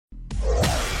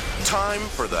Time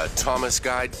for the Thomas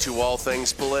Guide to all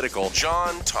things political.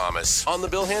 John Thomas on The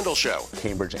Bill Handel Show.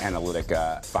 Cambridge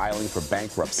Analytica filing for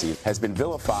bankruptcy has been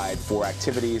vilified for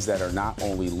activities that are not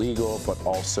only legal but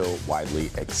also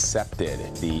widely accepted.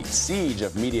 The siege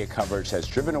of media coverage has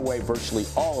driven away virtually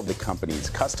all of the company's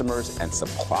customers and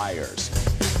suppliers.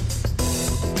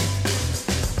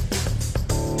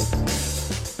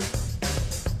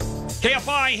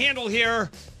 KFI Handel here,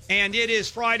 and it is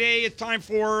Friday. It's time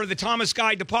for the Thomas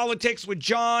Guide to Politics with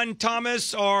John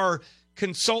Thomas, our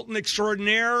consultant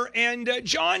extraordinaire. And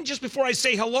John, just before I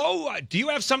say hello, do you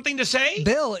have something to say?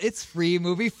 Bill, it's Free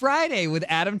Movie Friday with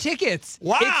Adam Tickets.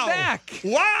 Wow. It's back.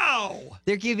 Wow.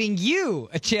 They're giving you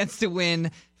a chance to win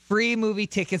free movie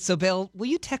tickets. So, Bill, will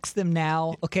you text them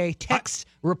now? Okay, text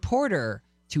reporter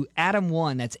to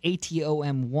Adam1, that's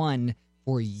ATOM1,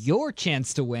 for your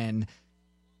chance to win.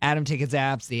 Adam Tickets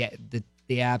apps,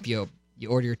 the app, you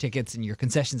order your tickets and your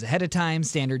concessions ahead of time.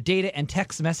 Standard data and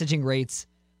text messaging rates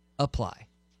apply.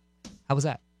 How was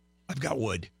that? I've got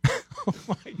wood. Oh,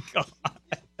 my God.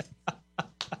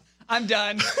 I'm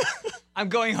done. I'm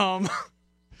going home.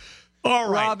 All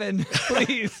right. Robin,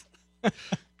 please.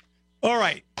 All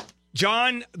right.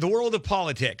 John, the world of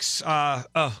politics.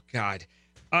 Oh, God.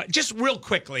 Just real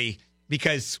quickly,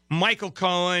 because Michael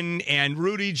Cohen and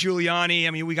Rudy Giuliani,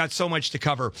 I mean, we got so much to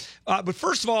cover. But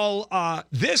first of all,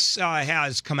 this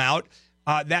has come out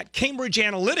that Cambridge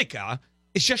Analytica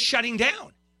is just shutting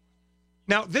down.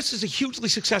 Now, this is a hugely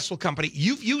successful company.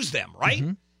 You've used them, right?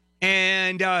 Mm-hmm.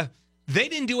 And they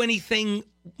didn't do anything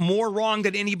more wrong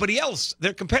than anybody else.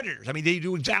 They're competitors. I mean, they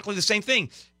do exactly the same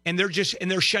thing. And they're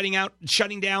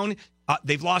shutting down.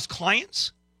 They've lost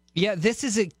clients. Yeah, this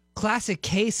is a classic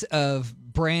case of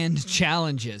brand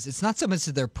challenges. It's not so much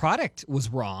that their product was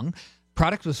wrong.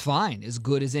 Product was fine, as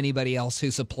good as anybody else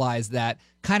who supplies that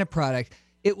kind of product.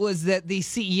 It was that the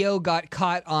CEO got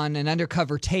caught on an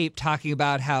undercover tape talking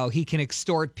about how he can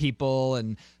extort people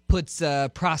and puts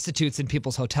prostitutes in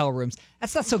people's hotel rooms.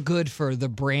 That's not so good for the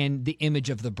brand, the image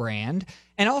of the brand.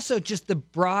 And also just the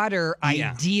broader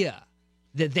idea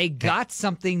that they got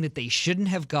something that they shouldn't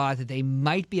have got, that they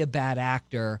might be a bad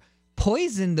actor,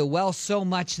 poisoned the well so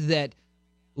much that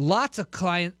lots of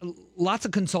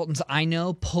consultants I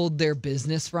know pulled their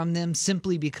business from them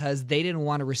simply because they didn't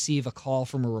want to receive a call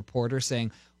from a reporter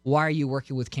saying, "Why are you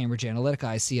working with Cambridge Analytica?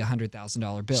 I see a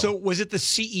 $100,000 bill." So was it the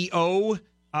CEO?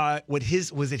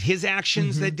 Was it his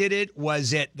actions that did it?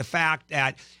 Was it the fact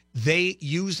that they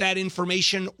used that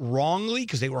information wrongly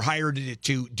because they were hired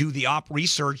to do the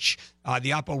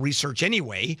Oppo research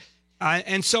anyway?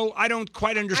 And so I don't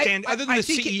quite understand, other than the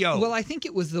CEO. I think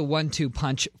it was the 1-2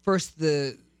 punch. First,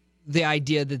 the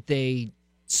idea that they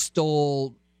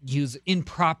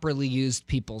improperly used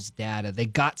people's data. They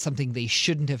got something they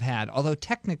shouldn't have had, although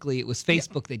technically it was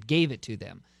Facebook that gave it to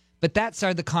them. But that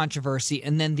started the controversy,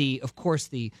 and then the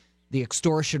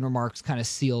extortion remarks kind of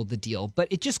sealed the deal. But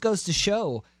it just goes to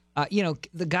show,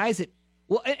 the guys that –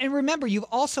 well, and remember, you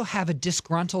also have a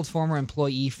disgruntled former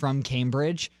employee from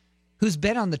Cambridge who's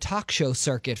been on the talk show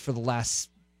circuit for the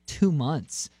last 2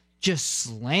 months, just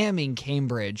slamming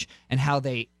Cambridge and how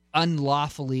they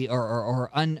unlawfully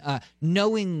or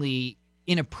unknowingly,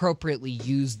 inappropriately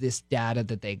used this data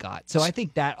that they got. So I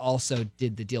think that also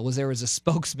did the deal. There was a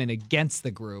spokesman against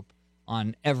the group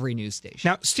on every news station.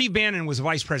 Now, Steve Bannon was a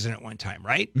vice president at one time,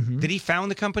 right? Mm-hmm. Did he found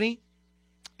the company?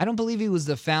 I don't believe he was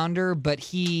the founder, but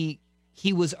he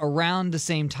was around the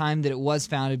same time that it was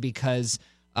founded because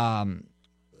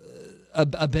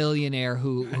a billionaire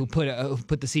who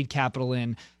put the seed capital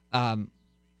in,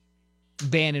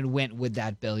 Bannon went with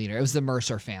that billionaire. It was the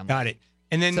Mercer family. Got it.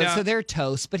 And then so they're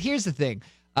toast. But here's the thing.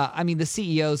 The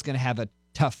CEO is going to have a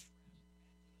tough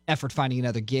effort finding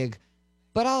another gig.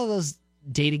 But all of those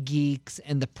data geeks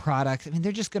and the product,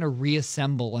 they're just going to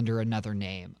reassemble under another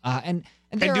name and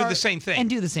do the same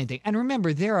thing. And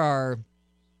remember, there are,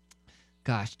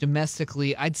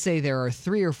 domestically, I'd say there are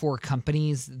 3 or 4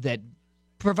 companies that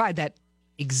provide that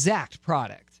exact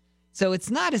product. So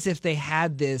it's not as if they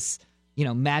had this,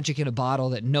 magic in a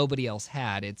bottle that nobody else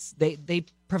had. It's they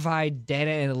provide data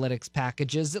analytics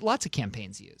packages that lots of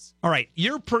campaigns use. All right,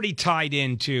 you're pretty tied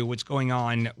into what's going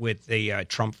on with the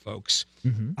Trump folks.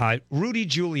 Mm-hmm. Rudy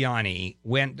Giuliani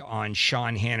went on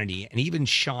Sean Hannity, and even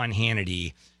Sean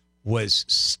Hannity was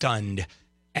stunned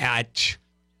at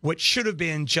what should have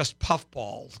been just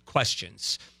puffball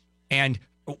questions. And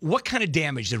what kind of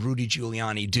damage did Rudy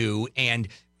Giuliani do? And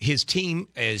his team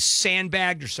is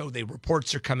sandbagged, or so the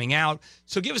reports are coming out.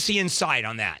 So give us the insight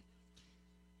on that.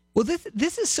 Well,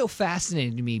 this is so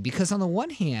fascinating to me because on the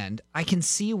one hand, I can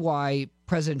see why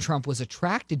President Trump was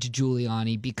attracted to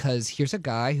Giuliani because here's a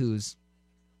guy who's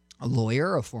a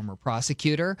lawyer, a former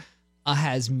prosecutor,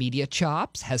 has media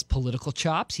chops, has political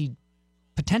chops. He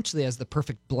potentially has the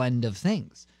perfect blend of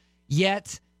things.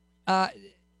 Yet,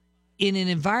 in an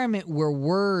environment where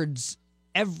words,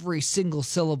 every single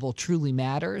syllable truly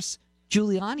matters,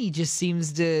 Giuliani just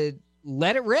seems to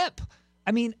let it rip.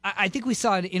 I mean, I think we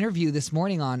saw an interview this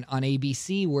morning on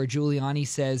ABC where Giuliani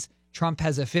says Trump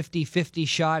has a 50-50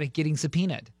 shot at getting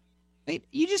subpoenaed. I mean,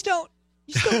 you just don't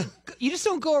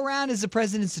go around as the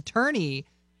president's attorney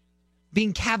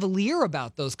being cavalier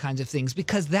about those kinds of things,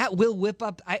 because that will whip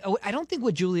up. I don't think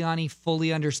what Giuliani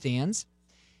fully understands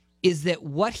is that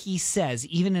what he says,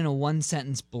 even in a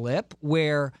one-sentence blip,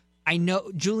 where I know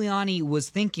Giuliani was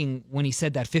thinking when he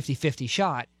said that 50-50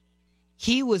 shot,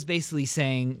 he was basically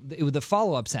saying, the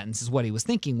follow-up sentence is what he was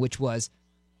thinking, which was,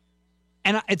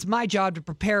 and it's my job to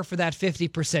prepare for that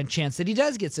 50% chance that he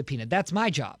does get subpoenaed. That's my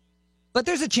job. But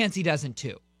there's a chance he doesn't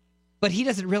too. But he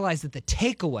doesn't realize that the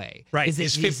takeaway is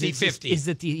 50-50. Is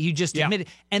that you just admitted,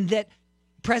 and that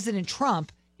President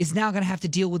Trump is now going to have to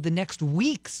deal with the next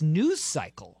week's news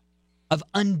cycle of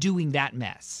undoing that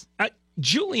mess.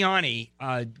 Giuliani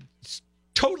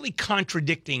totally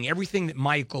contradicting everything that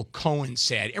Michael Cohen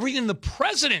said, everything the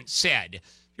president said. You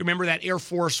remember that Air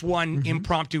Force One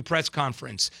impromptu press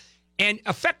conference, and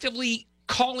effectively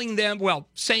calling them,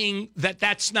 saying that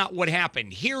that's not what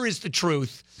happened. Here is the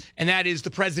truth, and that is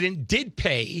the president did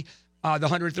pay the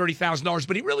 $130,000,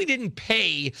 but he really didn't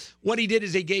pay. What he did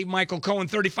is they gave Michael Cohen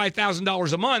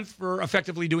 $35,000 a month for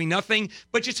effectively doing nothing,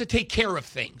 but just to take care of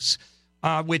things,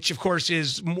 which, of course,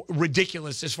 is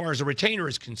ridiculous as far as a retainer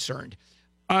is concerned.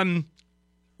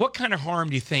 What kind of harm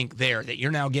do you think there that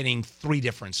you're now getting three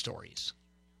different stories?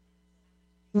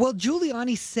 Well,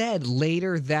 Giuliani said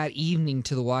later that evening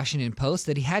to the Washington Post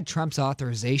that he had Trump's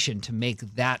authorization to make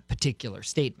that particular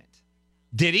statement.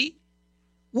 Did he?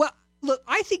 Well, look,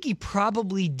 I think he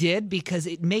probably did, because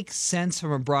it makes sense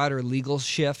from a broader legal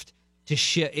shift to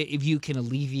if you can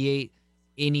alleviate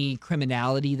any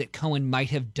criminality that Cohen might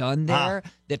have done there,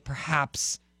 that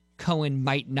perhaps Cohen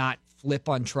might not flip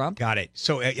on Trump. Got it.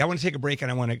 So I want to take a break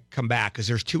and I want to come back because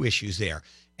there's two issues there.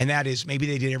 And that is maybe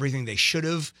they did everything they should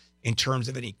have in terms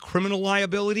of any criminal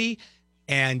liability,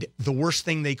 and the worst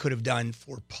thing they could have done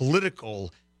for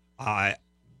political,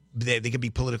 they could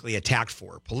be politically attacked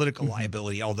for political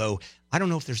liability, although I don't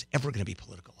know if there's ever going to be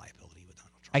political liability with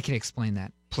Donald Trump. I can explain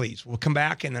that. Please. We'll come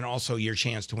back, and then also your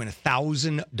chance to win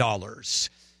 $1,000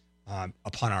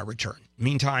 upon our return.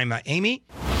 Meantime, Amy?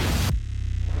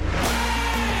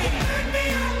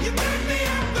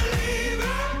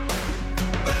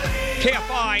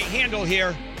 KFI Handel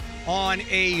here on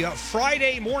a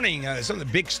Friday morning. Some of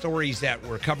the big stories that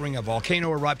we're covering: a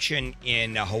volcano eruption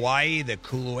in Hawaii, the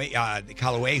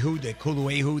Kuluehu,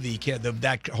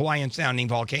 that Hawaiian-sounding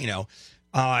volcano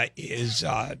is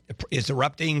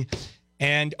erupting,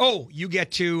 and you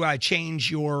get to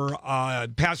change your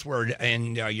password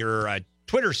and your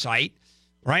Twitter site,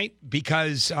 right?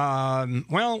 Because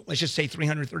let's just say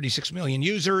 336 million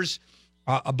users.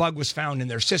 A bug was found in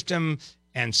their system.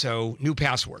 And so, new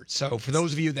password. So, for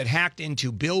those of you that hacked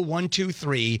into Bill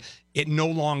 123, it no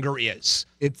longer is.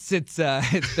 It's Bill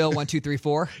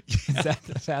 1234. Is that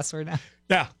the password now?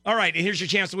 Yeah. All right. And here's your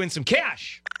chance to win some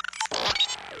cash.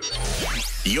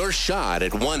 Your shot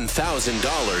at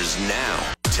 $1,000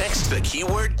 now. Text the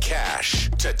keyword cash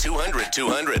to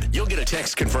 200-200. You'll get a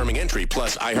text confirming entry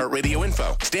plus iHeartRadio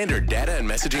info. Standard data and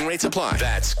messaging rates apply.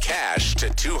 That's cash to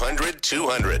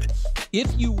 200-200.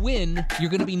 If you win, you're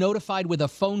going to be notified with a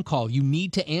phone call. You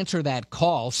need to answer that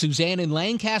call. Suzanne in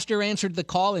Lancaster answered the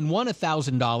call and won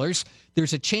 $1,000.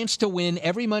 There's a chance to win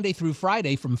every Monday through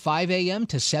Friday from 5 a.m.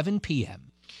 to 7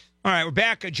 p.m. All right, we're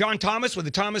back. John Thomas with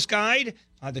the Thomas Guide.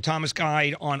 The Thomas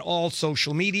Guide on all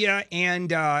social media,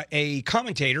 and a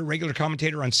commentator, regular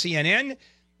commentator on CNN,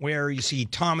 where you see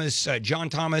John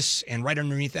Thomas, and right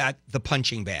underneath that, the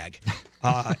punching bag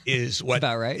is what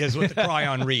about right. is what the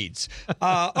cryon reads.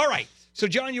 All right. So,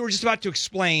 John, you were just about to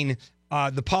explain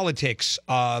the politics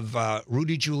of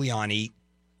Rudy Giuliani,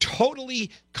 totally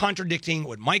contradicting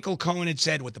what Michael Cohen had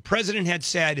said, what the president had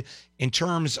said in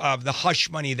terms of the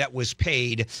hush money that was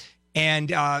paid, and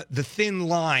the thin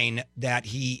line that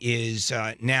he is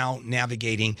now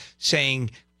navigating,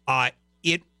 saying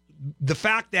the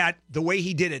fact that the way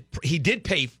he did it, he did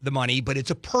pay the money, but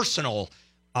it's a personal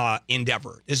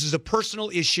endeavor. This is a personal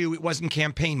issue. It wasn't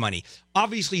campaign money.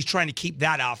 Obviously, he's trying to keep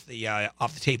that off the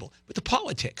table. But the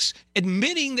politics,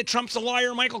 admitting that Trump's a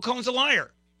liar, Michael Cohen's a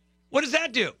liar, what does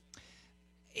that do?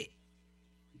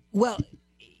 Well,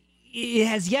 it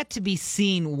has yet to be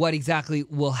seen what exactly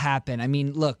will happen. I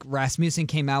mean, look, Rasmussen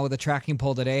came out with a tracking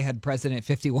poll today, had President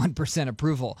 51%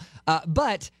 approval.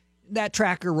 But that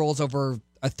tracker rolls over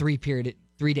a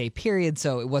 3-day period,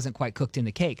 so it wasn't quite cooked in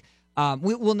the cake.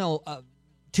 We'll know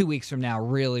 2 weeks from now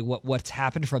really what's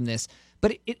happened from this.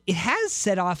 But it has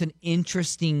set off an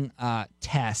interesting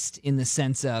test in the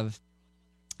sense of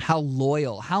how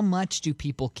loyal, how much do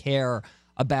people care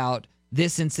about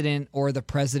this incident or the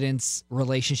president's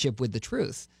relationship with the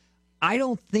truth. I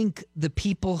don't think the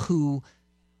people who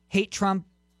hate Trump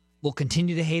will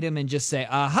continue to hate him and just say,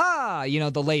 aha,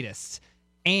 the latest.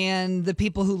 And the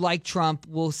people who like Trump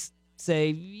will say,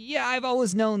 yeah, I've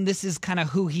always known this is kind of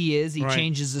who he is. He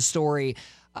changes the story.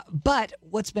 But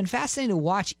what's been fascinating to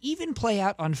watch, even play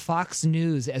out on Fox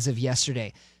News as of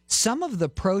yesterday, some of the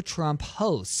pro-Trump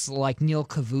hosts like Neil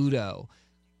Cavuto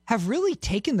have really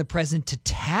taken the president to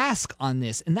task on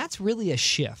this. And that's really a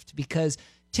shift because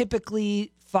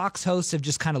typically Fox hosts have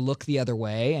just kind of looked the other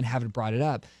way and haven't brought it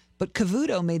up. But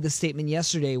Cavuto made the statement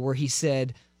yesterday where he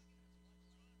said,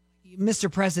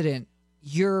 Mr. President,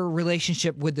 your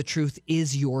relationship with the truth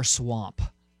is your swamp.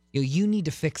 You need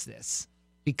to fix this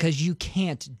because you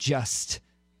can't just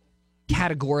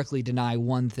categorically deny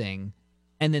one thing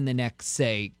and then the next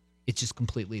say it's just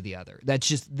completely the other.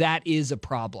 That is a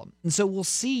problem. And so we'll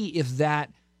see if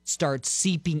that starts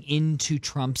seeping into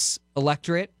Trump's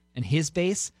electorate and his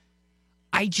base.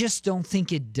 I just don't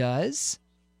think it does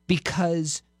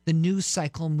because the news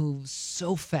cycle moves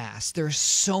so fast. There's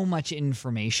so much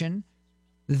information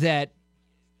that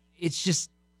it's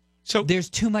just there's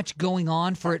too much going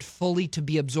on for it fully to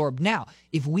be absorbed. Now,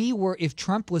 if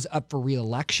Trump was up for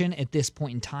re-election at this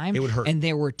point in time, it would hurt. And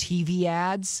there were TV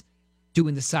ads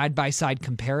doing the side-by-side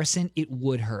comparison, it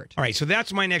would hurt. All right, so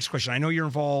that's my next question. I know you're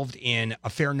involved in a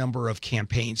fair number of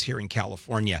campaigns here in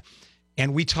California,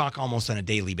 and we talk almost on a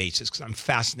daily basis because I'm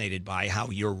fascinated by how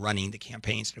you're running the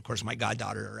campaigns. And, of course, my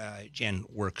goddaughter, Jen,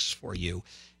 works for you.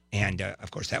 And, of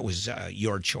course, that was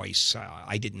your choice.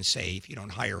 I didn't say if you don't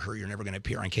hire her, you're never going to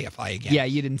appear on KFI again. Yeah,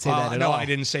 you didn't say that at all. No, I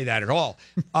didn't say that at all.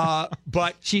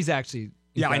 But she's actually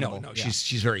incredible. Yeah, I know. No, yeah.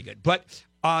 She's very good. But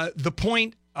the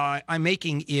point I'm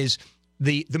making is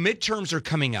the midterms are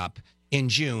coming up in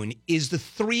June. Is the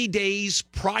 3 days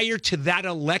prior to that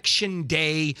election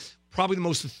day probably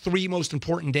the three most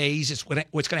important days? It's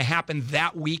what's going to happen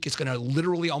that week. It's going to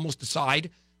literally almost decide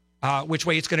which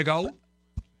way it's going to go.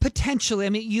 Potentially. I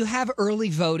mean, you have early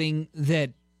voting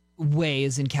that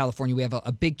weighs in California. We have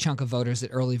a big chunk of voters that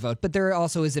early vote, but there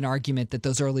also is an argument that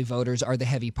those early voters are the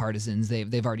heavy partisans.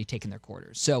 They've already taken their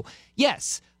quarters. So,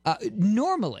 yes,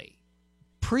 normally,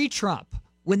 pre-Trump,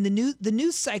 when the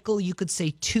news cycle, you could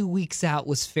say 2 weeks out,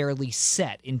 was fairly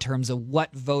set in terms of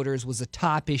what voters was a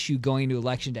top issue going to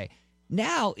Election Day.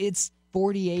 Now it's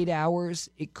 48 hours.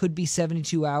 It could be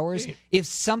 72 hours. If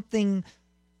something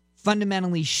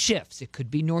fundamentally shifts, it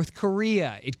could be North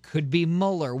Korea, it could be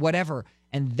Mueller, whatever,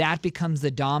 and that becomes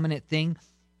the dominant thing,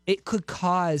 it could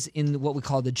cause, in what we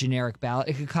call the generic ballot,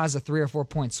 it could cause a 3 or 4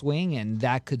 point swing, and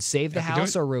that could save the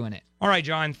House or ruin it. All right,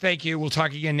 John, thank you. We'll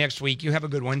talk again next week. You have a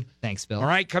good one. Thanks, Bill. All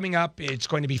right, coming up, it's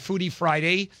going to be Foodie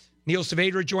Friday. Neil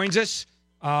Saavedra joins us.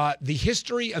 The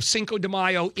history of Cinco de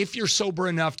Mayo, if you're sober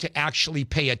enough to actually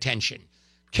pay attention.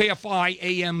 KFI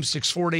AM 640.